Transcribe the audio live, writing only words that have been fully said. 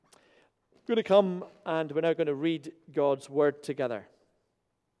Going to come and we're now going to read God's word together.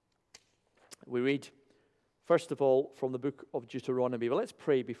 We read, first of all, from the book of Deuteronomy. But let's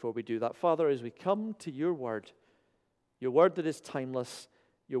pray before we do that. Father, as we come to your word that is timeless,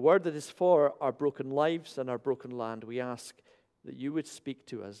 your word that is for our broken lives and our broken land, we ask that you would speak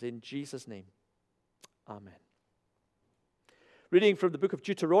to us in Jesus' name. Amen. Reading from the book of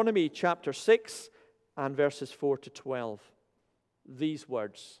Deuteronomy, chapter 6, and verses 4 to 12. These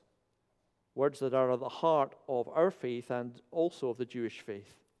words that are at the heart of our faith and also of the Jewish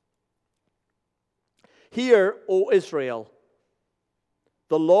faith. Hear, O Israel,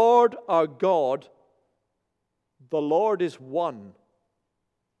 the Lord our God, the Lord is one.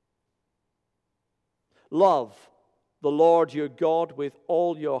 Love the Lord your God with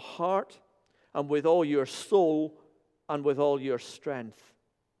all your heart and with all your soul and with all your strength.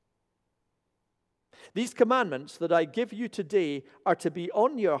 These commandments that I give you today are to be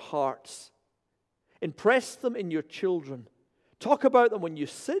on your hearts. Impress them in your children. Talk about them when you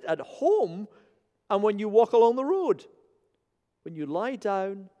sit at home and when you walk along the road, when you lie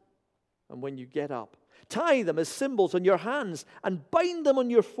down and when you get up. Tie them as symbols on your hands and bind them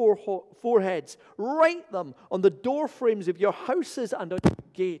on your foreheads. Write them on the door frames of your houses and on your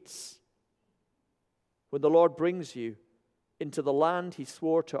gates. When the Lord brings you into the land he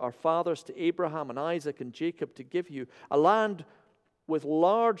swore to our fathers, to Abraham and Isaac and Jacob to give you, a land with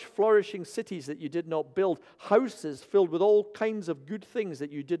large flourishing cities that you did not build, houses filled with all kinds of good things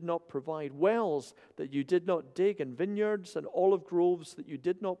that you did not provide, wells that you did not dig, and vineyards and olive groves that you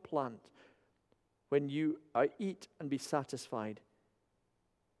did not plant. When you eat and be satisfied,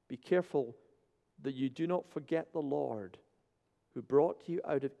 be careful that you do not forget the Lord who brought you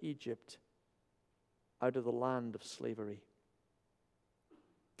out of Egypt, out of the land of slavery.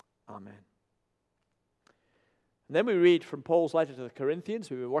 Amen. And then we read from Paul's letter to the Corinthians.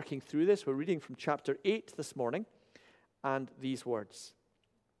 We've been working through this. We're reading from chapter 8 this morning, and these words.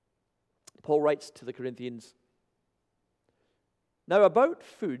 Paul writes to the Corinthians, "Now about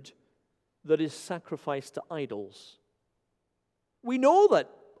food that is sacrificed to idols. We know that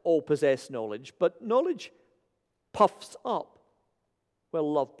all possess knowledge, but knowledge puffs up,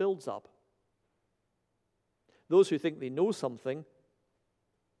 while love builds up. Those who think they know something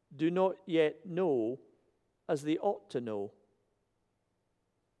do not yet know as they ought to know.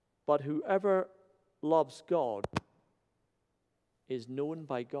 But whoever loves God is known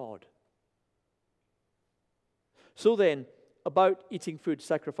by God. So then, about eating food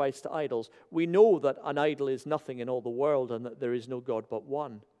sacrificed to idols, we know that an idol is nothing in all the world and that there is no God but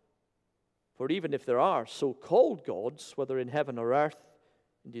one. For even if there are so-called gods, whether in heaven or earth,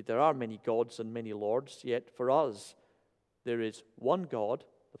 indeed there are many gods and many lords, yet for us there is one God,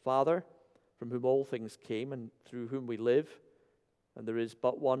 the Father, from whom all things came and through whom we live, and there is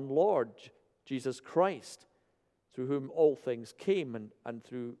but one Lord, Jesus Christ, through whom all things came and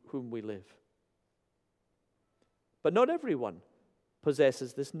through whom we live. But not everyone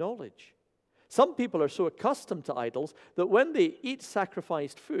possesses this knowledge. Some people are so accustomed to idols that when they eat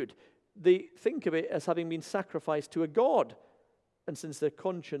sacrificed food, they think of it as having been sacrificed to a god. And since their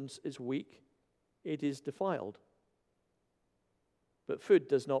conscience is weak, it is defiled. But food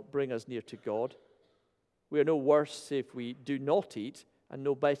does not bring us near to God. We are no worse if we do not eat, and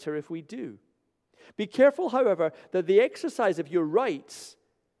no better if we do. Be careful, however, that the exercise of your rights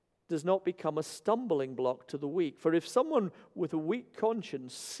does not become a stumbling block to the weak. For if someone with a weak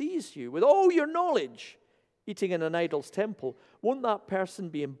conscience sees you with all your knowledge eating in an idol's temple, won't that person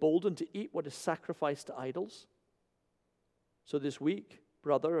be emboldened to eat what is sacrificed to idols? So this weak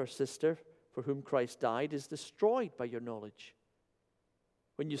brother or sister for whom Christ died is destroyed by your knowledge.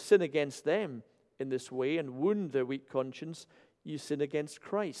 When you sin against them in this way and wound their weak conscience, you sin against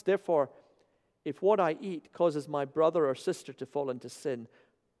Christ. Therefore, if what I eat causes my brother or sister to fall into sin,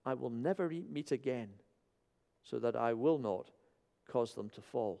 I will never eat meat again, so that I will not cause them to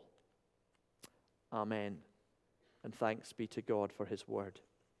fall. Amen. And thanks be to God for his word.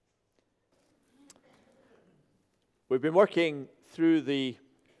 We've been working through the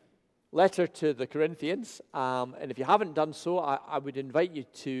letter to the Corinthians, and if you haven't done so, I would invite you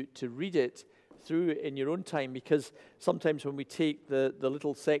to read it through in your own time, because sometimes when we take the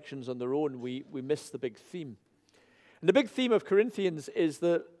little sections on their own, we miss the big theme. And the big theme of Corinthians is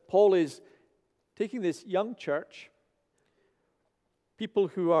that Paul is taking this young church, people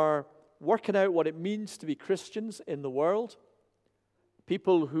who are working out what it means to be Christians in the world,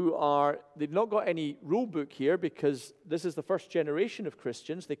 people who they've not got any rule book here because this is the first generation of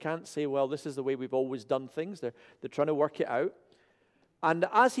Christians. They can't say, well, this is the way we've always done things. They're trying to work it out. And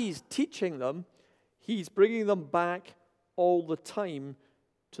as he's teaching them, he's bringing them back all the time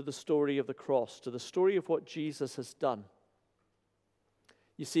to the story of the cross, to the story of what Jesus has done.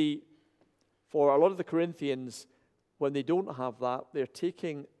 You see, for a lot of the Corinthians, when they don't have that, they're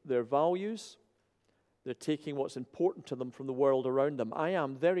taking their values, they're taking what's important to them from the world around them. I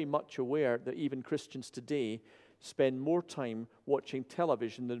am very much aware that even Christians today spend more time watching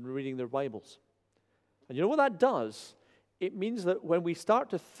television than reading their Bibles. And you know what that does? It means that when we start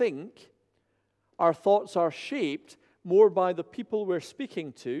to think, our thoughts are shaped more by the people we're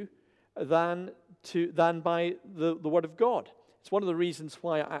speaking to than by the Word of God. It's one of the reasons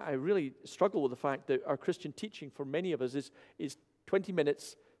why I really struggle with the fact that our Christian teaching for many of us is 20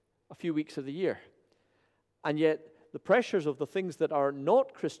 minutes a few weeks of the year. And yet the pressures of the things that are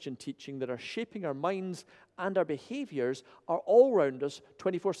not Christian teaching, that are shaping our minds and our behaviors, are all around us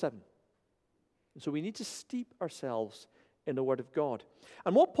 24/7. And so we need to steep ourselves in the Word of God.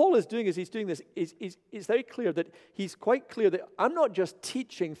 And what Paul is doing as he's doing this is very clear that he's quite clear that I'm not just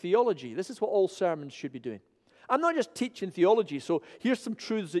teaching theology. This is what all sermons should be doing. I'm not just teaching theology, so here's some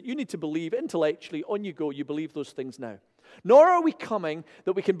truths that you need to believe intellectually. On you go, you believe those things now. Nor are we coming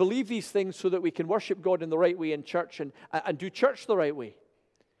that we can believe these things so that we can worship God in the right way in church and do church the right way.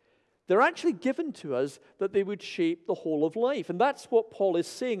 They're actually given to us that they would shape the whole of life. And that's what Paul is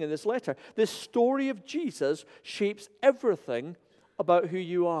saying in this letter. This story of Jesus shapes everything about who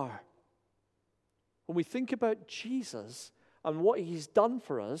you are. When we think about Jesus and what he's done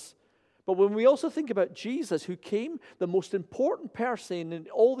for us, but when we also think about Jesus, who came, the most important person in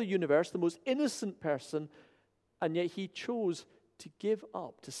all the universe, the most innocent person, and yet he chose to give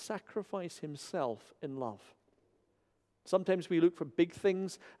up, to sacrifice himself in love. Sometimes we look for big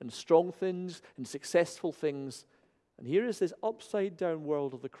things and strong things and successful things. And here is this upside-down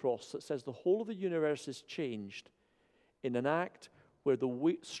world of the cross that says the whole of the universe is changed in an act where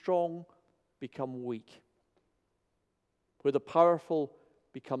the strong become weak, where the powerful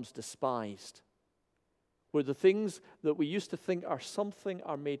becomes despised, where the things that we used to think are something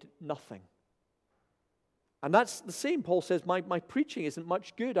are made nothing. And that's the same. Paul says, my preaching isn't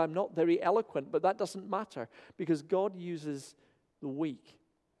much good. I'm not very eloquent, but that doesn't matter because God uses the weak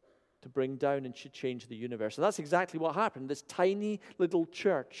to bring down and to change the universe. And that's exactly what happened. This tiny little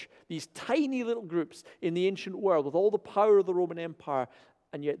church, these tiny little groups in the ancient world with all the power of the Roman Empire,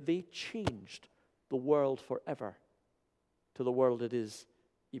 and yet they changed the world forever to the world it is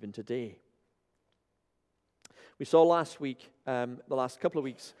even today. We saw last week, the last couple of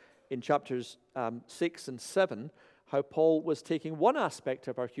weeks, in chapters 6 and 7, how Paul was taking one aspect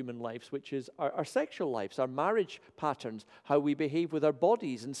of our human lives, which is our sexual lives, our marriage patterns, how we behave with our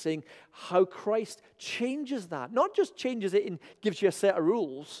bodies, and saying how Christ changes that. Not just changes it and gives you a set of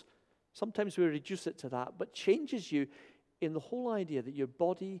rules. Sometimes we reduce it to that, but changes you in the whole idea that your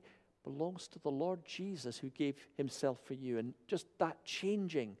body belongs to the Lord Jesus who gave himself for you, and just that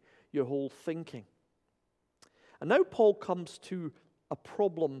changing your whole thinking. And now Paul comes to a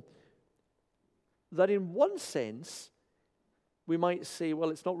problem that in one sense, we might say, well,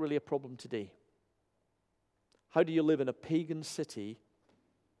 it's not really a problem today. How do you live in a pagan city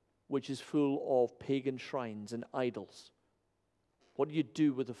which is full of pagan shrines and idols? What do you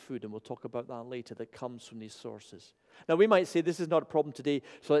do with the food? And we'll talk about that later, that comes from these sources. Now, we might say this is not a problem today,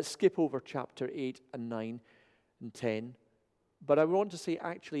 so let's skip over chapter 8 and 9 and 10. But I want to say,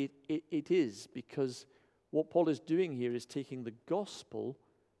 actually, it is, because what Paul is doing here is taking the gospel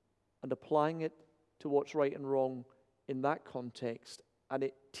and applying it to what's right and wrong in that context. And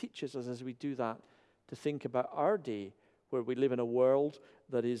it teaches us as we do that to think about our day, where we live in a world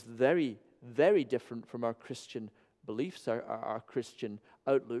that is very, very different from our Christian beliefs, our Christian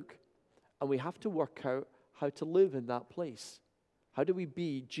outlook. And we have to work out how to live in that place. How do we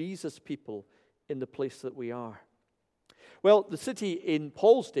be Jesus people in the place that we are? Well, the city in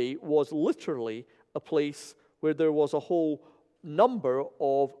Paul's day was literally a place where there was a whole number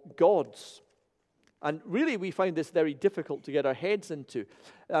of gods. And really, we find this very difficult to get our heads into.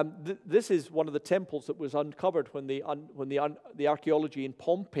 This is one of the temples that was uncovered when the archaeology in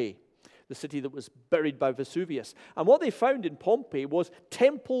Pompeii, the city that was buried by Vesuvius. And what they found in Pompeii was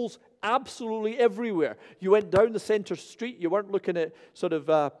temples absolutely everywhere. You went down the center street, you weren't looking at sort of,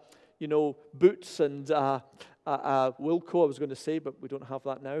 Boots and Wilco, I was going to say, but we don't have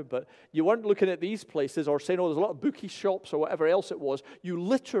that now. But you weren't looking at these places or saying, oh, there's a lot of bookie shops or whatever else it was. You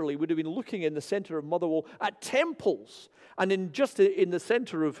literally would have been looking in the center of Motherwell at temples. And in the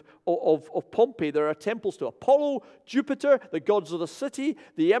center of Pompeii, there are temples to Apollo, Jupiter, the gods of the city,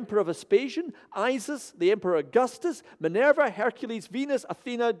 the Emperor Vespasian, Isis, the Emperor Augustus, Minerva, Hercules, Venus,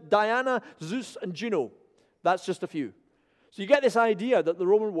 Athena, Diana, Zeus, and Juno. That's just a few. So you get this idea that the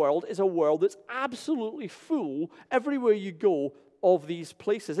Roman world is a world that's absolutely full, everywhere you go, of these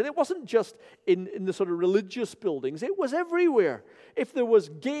places. And it wasn't just in the sort of religious buildings. It was everywhere. If there was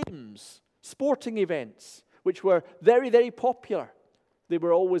games, sporting events, which were very, very popular, they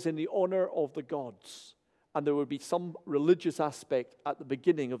were always in the honor of the gods. And there would be some religious aspect at the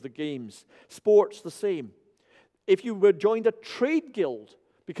beginning of the games. Sports, the same. If you were joined a trade guild,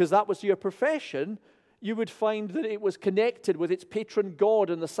 because that was your profession, you would find that it was connected with its patron god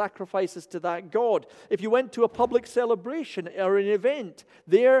and the sacrifices to that god. If you went to a public celebration or an event,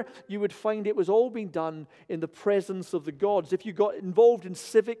 there you would find it was all being done in the presence of the gods. If you got involved in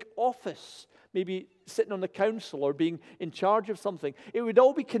civic office, maybe sitting on the council or being in charge of something, it would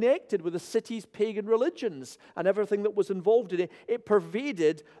all be connected with the city's pagan religions and everything that was involved in it. It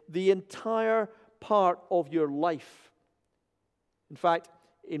pervaded the entire part of your life. In fact,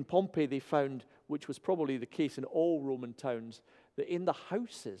 in Pompeii they found, which was probably the case in all Roman towns, that in the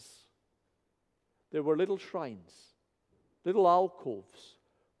houses there were little shrines, little alcoves,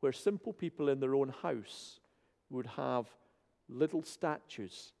 where simple people in their own house would have little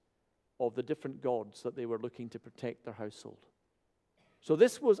statues of the different gods that they were looking to protect their household. So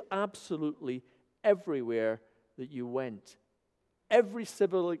this was absolutely everywhere that you went. Every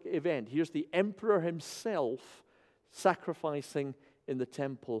civil event. Here's the emperor himself sacrificing in the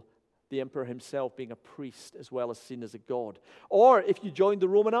temple, the emperor himself being a priest as well as seen as a god. Or if you joined the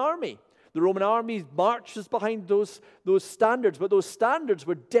Roman army marches behind those standards, but those standards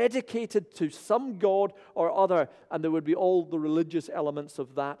were dedicated to some god or other, and there would be all the religious elements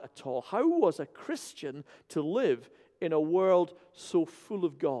of that at all. How was a Christian to live in a world so full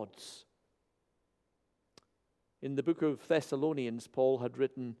of gods? In the book of Thessalonians, Paul had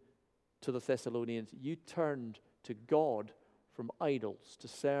written to the Thessalonians, you turned to God from idols to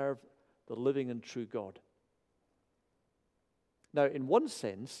serve the living and true God. Now, in one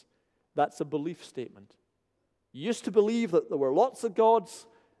sense, that's a belief statement. You used to believe that there were lots of gods.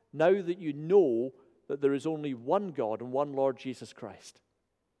 Now that you know that there is only one God and one Lord Jesus Christ.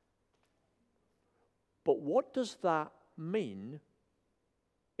 But what does that mean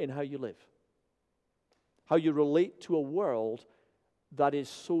in how you live? How you relate to a world that is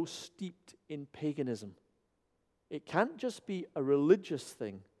so steeped in paganism? It can't just be a religious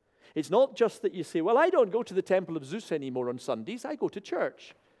thing. It's not just that you say, well, I don't go to the temple of Zeus anymore on Sundays. I go to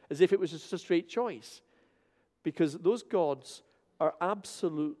church, as if it was just a straight choice. Because those gods are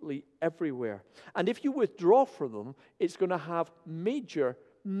absolutely everywhere. And if you withdraw from them, it's going to have major,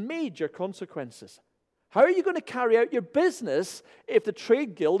 major consequences. How are you going to carry out your business if the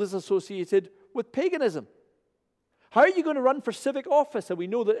trade guild is associated with paganism? How are you going to run for civic office? And we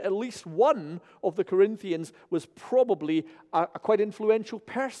know that at least one of the Corinthians was probably a quite influential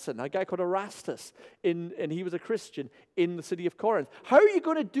person, a guy called Erastus, and he was a Christian in the city of Corinth. How are you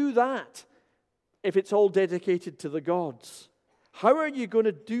going to do that if it's all dedicated to the gods? How are you going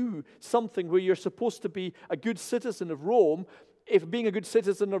to do something where you're supposed to be a good citizen of Rome, if being a good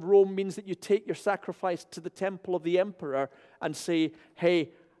citizen of Rome means that you take your sacrifice to the temple of the emperor and say,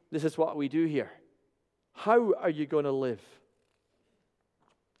 hey, this is what we do here? How are you going to live?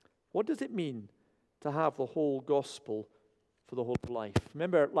 What does it mean to have the whole gospel for the whole of life?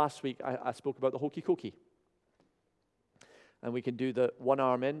 Remember last week I spoke about the hokey cokey. And we can do the one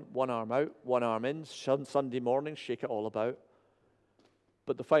arm in, one arm out, one arm in, Sunday morning, shake it all about.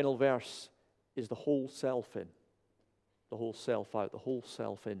 But the final verse is the whole self in, the whole self out, the whole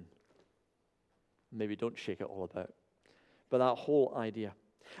self in. Maybe don't shake it all about. But that whole idea.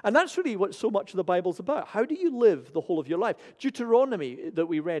 And that's really what so much of the Bible's about. How do you live the whole of your life? Deuteronomy that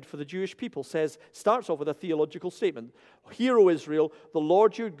we read for the Jewish people starts off with a theological statement. Hear, O Israel, the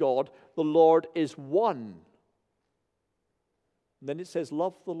Lord your God, the Lord is one. And then it says,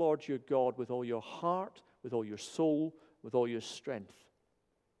 love the Lord your God with all your heart, with all your soul, with all your strength.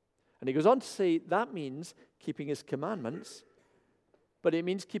 And he goes on to say that means keeping his commandments, but it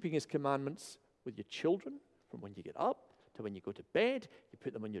means keeping his commandments with your children from when you get up to when you go to bed. You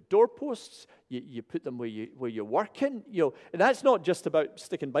put them on your doorposts. You put them where you're working. And that's not just about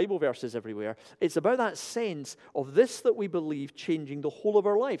sticking Bible verses everywhere. It's about that sense of this that we believe changing the whole of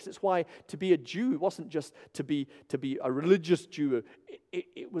our lives. It's why to be a Jew wasn't just to be a religious Jew.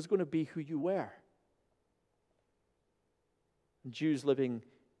 It was going to be who you were. And Jews living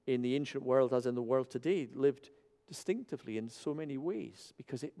in the ancient world, as in the world today, lived distinctively in so many ways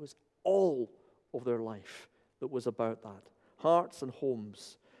because it was all of their life that was about that. Hearts and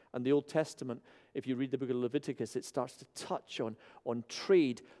homes. And the Old Testament, if you read the book of Leviticus, it starts to touch on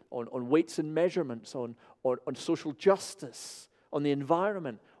trade, on weights and measurements, on social justice, on the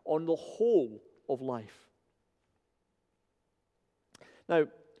environment, on the whole of life. Now,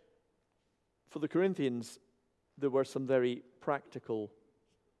 for the Corinthians, there were some very practical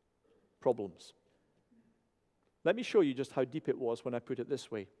problems. Let me show you just how deep it was when I put it this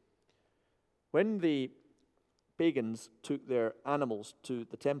way. When the pagans took their animals to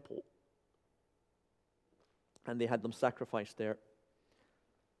the temple and they had them sacrificed there,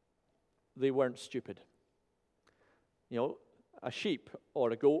 they weren't stupid. You know, a sheep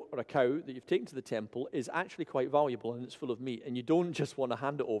or a goat or a cow that you've taken to the temple is actually quite valuable and it's full of meat, and you don't just want to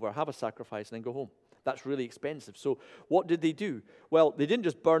hand it over, have a sacrifice, and then go home. That's really expensive. So what did they do? Well, they didn't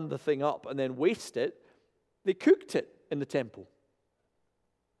just burn the thing up and then waste it. They cooked it in the temple.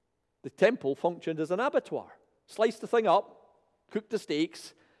 The temple functioned as an abattoir. Sliced the thing up, cooked the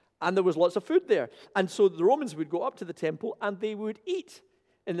steaks, and there was lots of food there. And so the Romans would go up to the temple and they would eat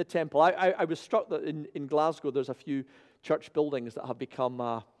in the temple. I was struck that in Glasgow there's a few church buildings that have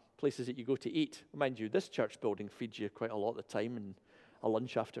become places that you go to eat. Mind you, this church building feeds you quite a lot of the time, and a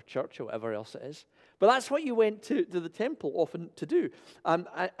lunch after church or whatever else it is. But that's what you went to the temple often to do. And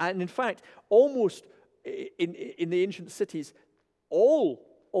in fact, almost in the ancient cities, all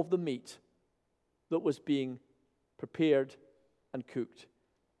of the meat that was being prepared and cooked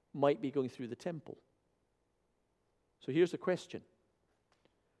might be going through the temple. So here's the question.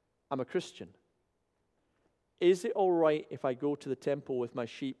 I'm a Christian. Is it all right if I go to the temple with my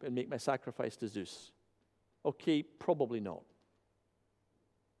sheep and make my sacrifice to Zeus? Okay, probably not.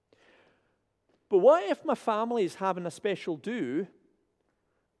 But what if my family is having a special do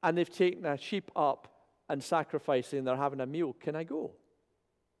and they've taken a sheep up and sacrificing and they're having a meal? Can I go?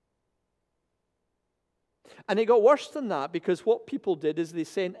 And it got worse than that, because what people did is they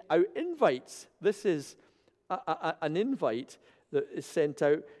sent out invites. This is an invite that is sent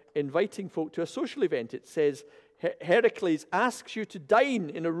out inviting folk to a social event. It says, Heracles asks you to dine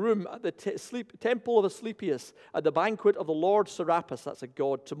in a room at the temple of Asclepius at the banquet of the Lord Serapis, that's a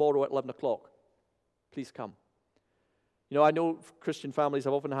god, tomorrow at 11 o'clock. Please come. You know, I know Christian families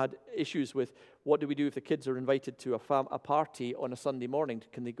have often had issues with what do we do if the kids are invited to a party on a Sunday morning?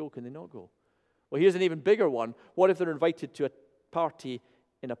 Can they go? Can they not go? Well, here's an even bigger one. What if they're invited to a party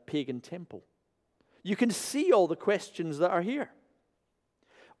in a pagan temple? You can see all the questions that are here.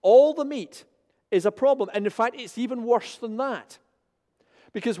 All the meat is a problem. And in fact, it's even worse than that.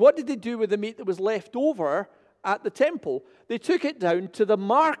 Because what did they do with the meat that was left over at the temple? They took it down to the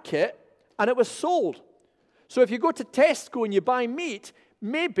market and it was sold. So if you go to Tesco and you buy meat,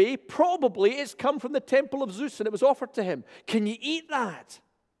 probably it's come from the temple of Zeus and it was offered to him. Can you eat that?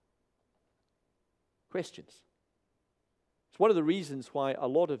 Questions. It's one of the reasons why a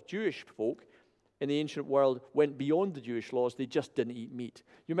lot of Jewish folk in the ancient world went beyond the Jewish laws. They just didn't eat meat.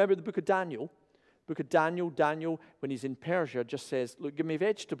 You remember the book of Daniel? Daniel, when he's in Persia, just says, look, give me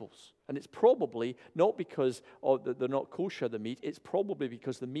vegetables. And it's probably not because they're not kosher, the meat. It's probably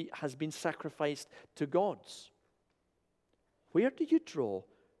because the meat has been sacrificed to gods. Where do you draw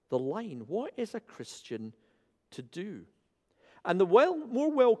the line? What is a Christian to do? And the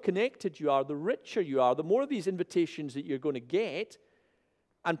more well-connected you are, the richer you are, the more of these invitations that you're going to get,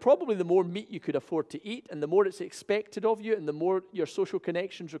 and probably the more meat you could afford to eat, and the more it's expected of you, and the more your social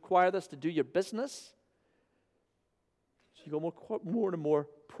connections require this to do your business. So you got more and more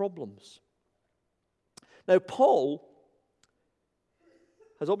problems. Now, Paul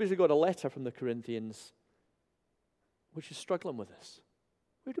has obviously got a letter from the Corinthians which is struggling with this.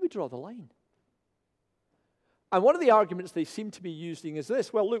 Where do we draw the line? And one of the arguments they seem to be using is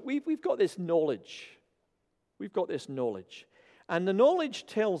this. Well, look, we've got this knowledge. We've got this knowledge. And the knowledge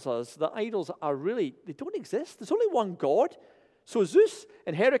tells us that idols they don't exist. There's only one God. So Zeus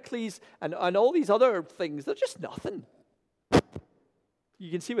and Heracles and all these other things, they're just nothing.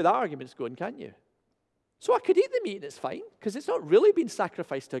 You can see where that argument's going, can't you? So I could eat the meat and it's fine, because it's not really been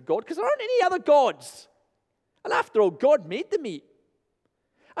sacrificed to God, because there aren't any other gods. And after all, God made the meat.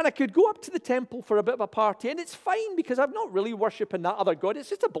 And I could go up to the temple for a bit of a party, and it's fine, because I'm not really worshipping that other God. It's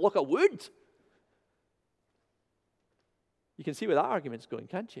just a block of wood. You can see where that argument's going,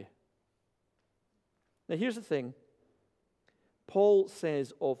 can't you? Now, here's the thing. Paul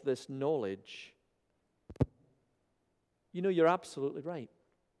says of this knowledge, you're absolutely right.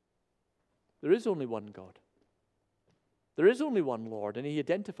 There is only one God. There is only one Lord, and he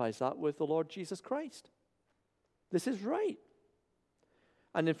identifies that with the Lord Jesus Christ. This is right.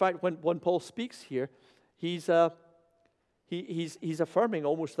 And in fact, when Paul speaks here, he's affirming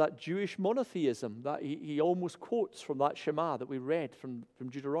almost that Jewish monotheism that he almost quotes from that Shema that we read from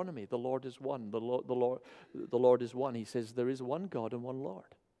Deuteronomy. The Lord is one. The Lord is one. He says there is one God and one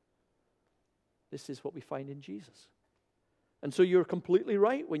Lord. This is what we find in Jesus. And so you're completely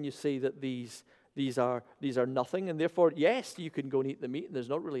right when you say that these These are nothing, and therefore, yes, you can go and eat the meat, and there's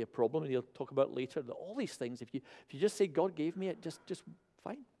not really a problem, and he'll talk about later that all these things, if you just say, God gave me it, just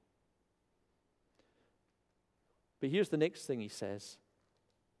fine. But here's the next thing he says.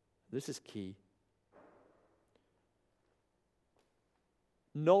 This is key.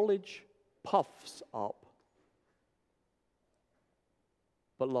 Knowledge puffs up,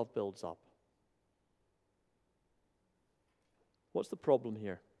 but love builds up. What's the problem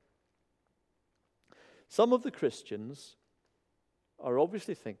here? Some of the Christians are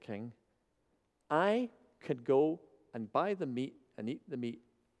obviously thinking, I could go and buy the meat and eat the meat,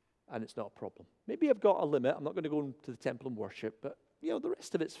 and it's not a problem. Maybe I've got a limit. I'm not going to go to the temple and worship, but the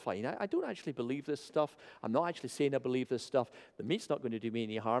rest of it's fine. I don't actually believe this stuff. I'm not actually saying I believe this stuff. The meat's not going to do me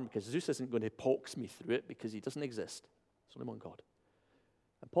any harm because Zeus isn't going to pox me through it because he doesn't exist. It's only one God.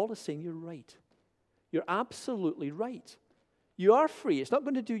 And Paul is saying you're right. You're absolutely right. You are free. It's not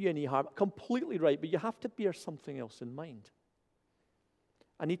going to do you any harm. Completely right, but you have to bear something else in mind.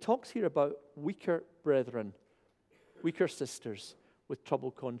 And he talks here about weaker brethren, weaker sisters with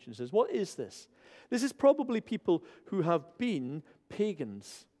troubled consciences. What is this? This is probably people who have been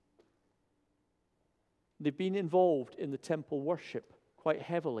pagans. They've been involved in the temple worship quite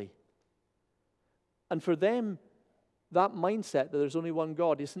heavily. And for them, that mindset that there's only one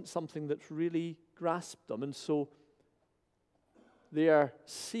God isn't something that's really grasped them. And so they are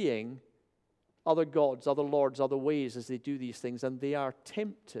seeing other gods, other lords, other ways as they do these things, and they are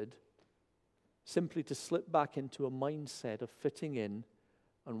tempted simply to slip back into a mindset of fitting in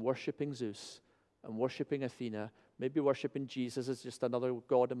and worshiping Zeus and worshiping Athena, maybe worshiping Jesus as just another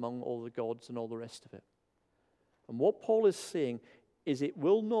god among all the gods and all the rest of it. And what Paul is saying is it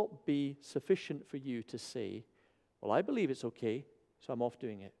will not be sufficient for you to say, well, I believe it's okay, so I'm off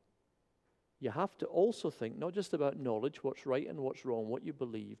doing it. You have to also think not just about knowledge, what's right and what's wrong, what you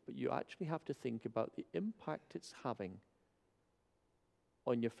believe, but you actually have to think about the impact it's having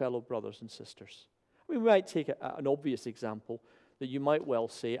on your fellow brothers and sisters. I mean, we might take an obvious example that you might well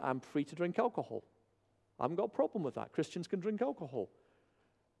say, I'm free to drink alcohol. I haven't got a problem with that. Christians can drink alcohol.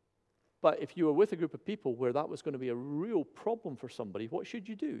 But if you were with a group of people where that was going to be a real problem for somebody, what should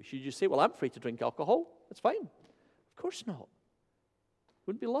you do? Should you say, well, I'm free to drink alcohol? That's fine. Of course not.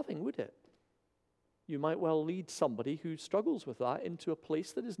 Wouldn't be loving, would it? You might well lead somebody who struggles with that into a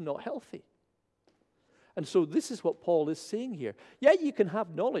place that is not healthy. And so this is what Paul is saying here. Yeah, you can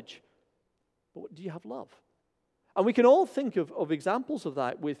have knowledge, but do you have love? And we can all think of examples of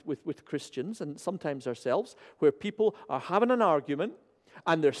that with Christians and sometimes ourselves, where people are having an argument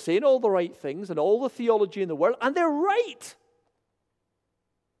and they're saying all the right things and all the theology in the world, and they're right.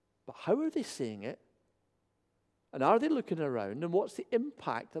 But how are they saying it? And are they looking around? And what's the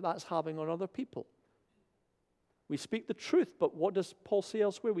impact that that's having on other people? We speak the truth, but what does Paul say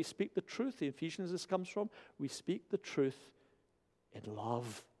elsewhere? We speak the truth. The Ephesians this comes from. We speak the truth in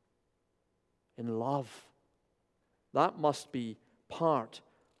love. In love. That must be part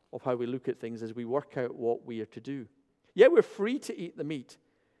of how we look at things as we work out what we are to do. Yeah, we're free to eat the meat,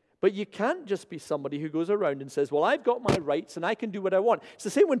 but you can't just be somebody who goes around and says, well, I've got my rights and I can do what I want. It's the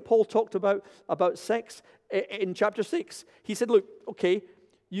same when Paul talked about sex in chapter 6. He said, look, okay,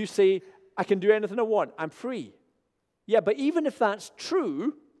 you say, I can do anything I want. I'm free. Yeah, but even if that's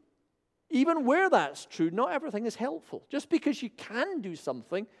true, even where that's true, not everything is helpful. Just because you can do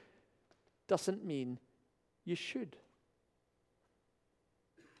something doesn't mean you should.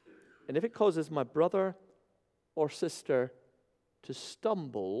 And if it causes my brother or sister to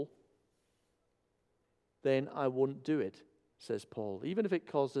stumble, then I won't do it, says Paul. Even if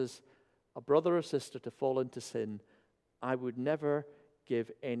it causes a brother or sister to fall into sin, I would never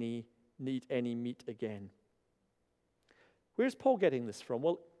need any meat again. Where's Paul getting this from?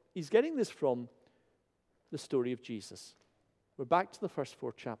 Well, he's getting this from the story of Jesus. We're back to the first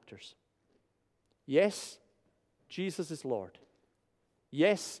 4 chapters. Yes, Jesus is Lord.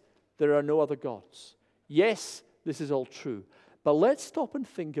 Yes, there are no other gods. Yes, this is all true. But let's stop and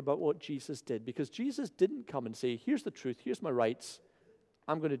think about what Jesus did, because Jesus didn't come and say, here's the truth, here's my rights,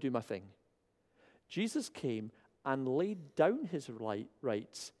 I'm going to do my thing. Jesus came and laid down his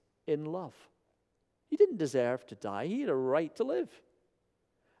rights in love. He didn't deserve to die. He had a right to live.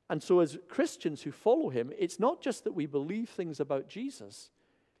 And so as Christians who follow him, it's not just that we believe things about Jesus,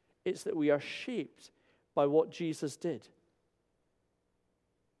 it's that we are shaped by what Jesus did.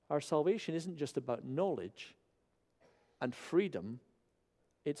 Our salvation isn't just about knowledge and freedom.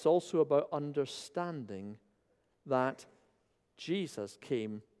 It's also about understanding that Jesus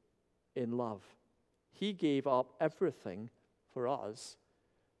came in love. He gave up everything for us.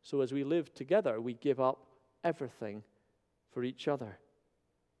 So as we live together, we give up everything for each other.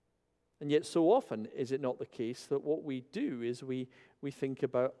 And yet so often is it not the case that what we do is we think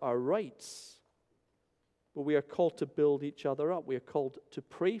about our rights. But we are called to build each other up. We are called to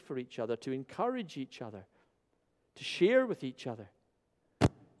pray for each other, to encourage each other, to share with each other.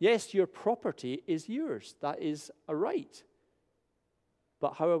 Yes, your property is yours. That is a right.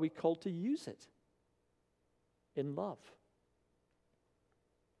 But how are we called to use it? In love.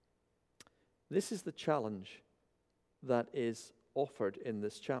 This is the challenge that is offered in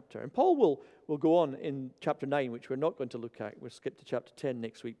this chapter. And Paul will go on in chapter 9, which we're not going to look at. We'll skip to chapter 10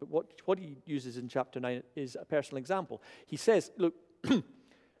 next week. But what he uses in chapter 9 is a personal example. He says, look,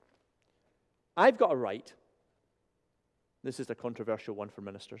 I've got a right. This is a controversial one for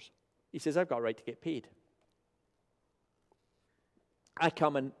ministers. He says, I've got a right to get paid. I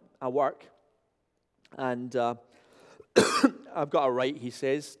come and I work, and I've got a right, he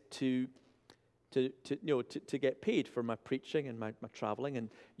says, to get paid for my preaching and my traveling,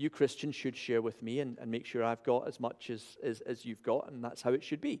 and you Christians should share with me and make sure I've got as much as you've got, and that's how it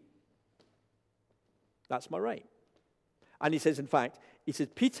should be. That's my right. And he says, in fact,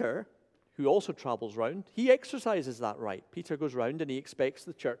 Peter, who also travels round, he exercises that right. Peter goes round and he expects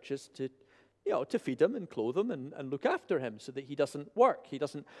the churches to feed him and clothe him and look after him so that he doesn't work. He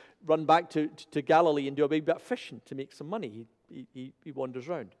doesn't run back to Galilee and do a big bit of fishing to make some money. He wanders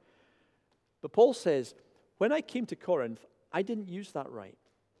round. But Paul says, when I came to Corinth, I didn't use that right.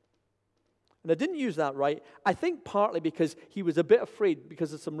 And I didn't use that right, I think partly because he was a bit afraid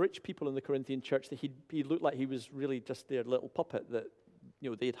because of some rich people in the Corinthian church that he looked like he was really just their little puppet that,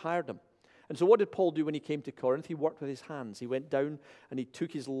 they'd hired him. And so what did Paul do when he came to Corinth? He worked with his hands. He went down and he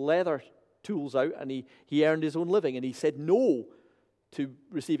took his leather tools out and he earned his own living. And he said no to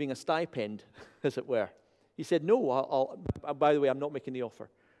receiving a stipend, as it were. He said, no, by the way, I'm not making the offer.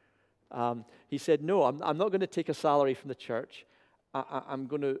 He said, no, I'm not going to take a salary from the church. I'm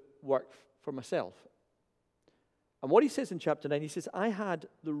going to work for myself. And what he says in chapter 9, he says, I had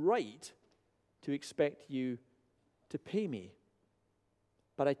the right to expect you to pay me,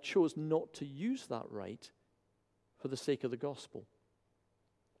 but I chose not to use that right for the sake of the gospel.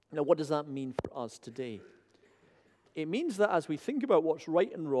 Now, what does that mean for us today? It means that as we think about what's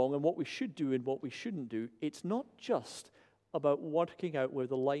right and wrong and what we should do and what we shouldn't do, it's not just about working out where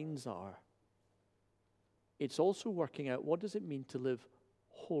the lines are. It's also working out what does it mean to live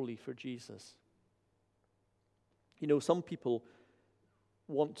holy for Jesus. Some people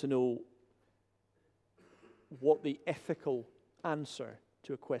want to know what the ethical answer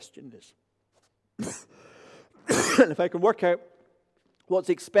to a question is. And if I can work out what's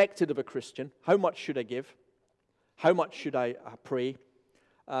expected of a Christian, how much should I give? How much should I pray?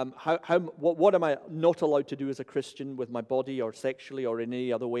 What am I not allowed to do as a Christian with my body or sexually or in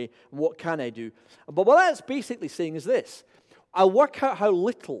any other way? And what can I do? But what that's basically saying is this. I'll work out how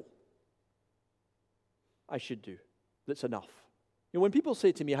little I should do that's enough. When people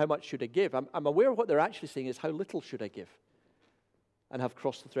say to me, how much should I give? I'm aware of what they're actually saying is how little should I give and have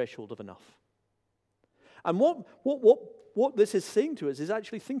crossed the threshold of enough. And what this is saying to us is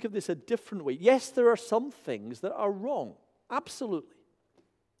actually think of this a different way. Yes, there are some things that are wrong. Absolutely.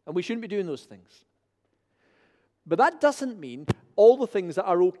 And we shouldn't be doing those things. But that doesn't mean all the things that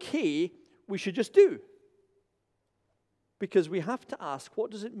are okay we should just do. Because we have to ask, what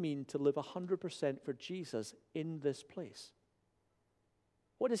does it mean to live 100% for Jesus in this place?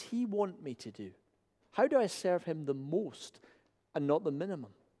 What does he want me to do? How do I serve him the most and not the minimum?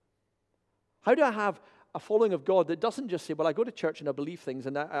 How do I have a following of God that doesn't just say, well, I go to church and I believe things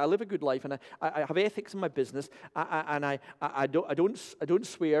and I live a good life and I have ethics in my business and I don't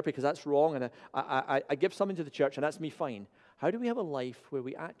swear because that's wrong and I give something to the church and that's me fine. How do we have a life where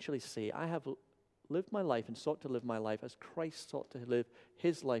we actually say, I have lived my life and sought to live my life as Christ sought to live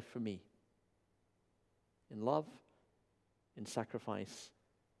his life for me? In love, in sacrifice,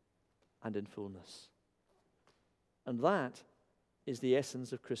 and in fullness. And that is the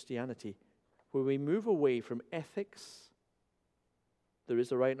essence of Christianity, where we move away from ethics, there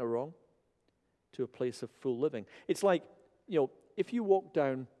is a right and a wrong, to a place of full living. It's like, if you walk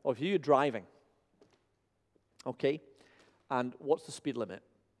down, or if you're driving, okay, and what's the speed limit?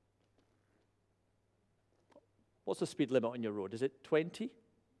 What's the speed limit on your road? Is it 20?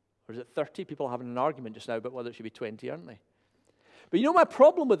 Or is it 30? People are having an argument just now about whether it should be 20, aren't they? But my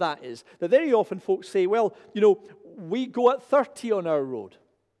problem with that is that very often folks say, well, we go at 30 on our road.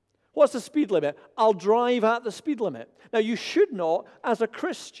 What's the speed limit? I'll drive at the speed limit. Now, you should not, as a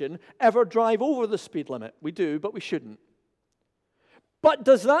Christian, ever drive over the speed limit. We do, but we shouldn't. But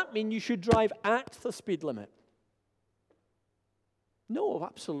does that mean you should drive at the speed limit? No,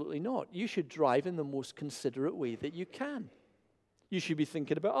 absolutely not. You should drive in the most considerate way that you can. You should be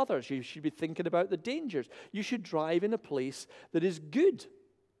thinking about others. You should be thinking about the dangers. You should drive in a place that is good.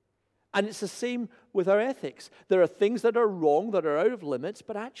 And it's the same with our ethics. There are things that are wrong, that are out of limits,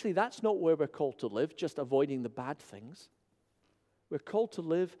 but actually that's not where we're called to live, just avoiding the bad things. We're called to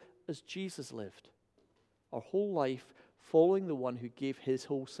live as Jesus lived, our whole life following the one who gave his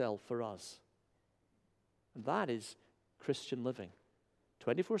whole self for us. And that is Christian living,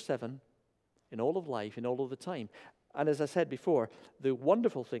 24/7, in all of life, in all of the time. And as I said before, the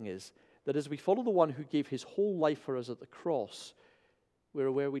wonderful thing is that as we follow the one who gave his whole life for us at the cross, we're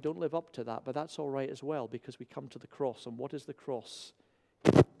aware we don't live up to that, but that's all right as well, because we come to the cross. And what is the cross?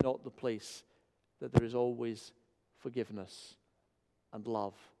 It's not the place that there is always forgiveness and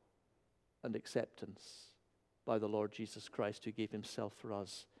love and acceptance by the Lord Jesus Christ, who gave himself for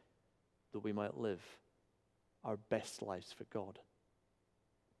us that we might live our best lives for God.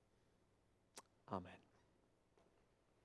 Amen.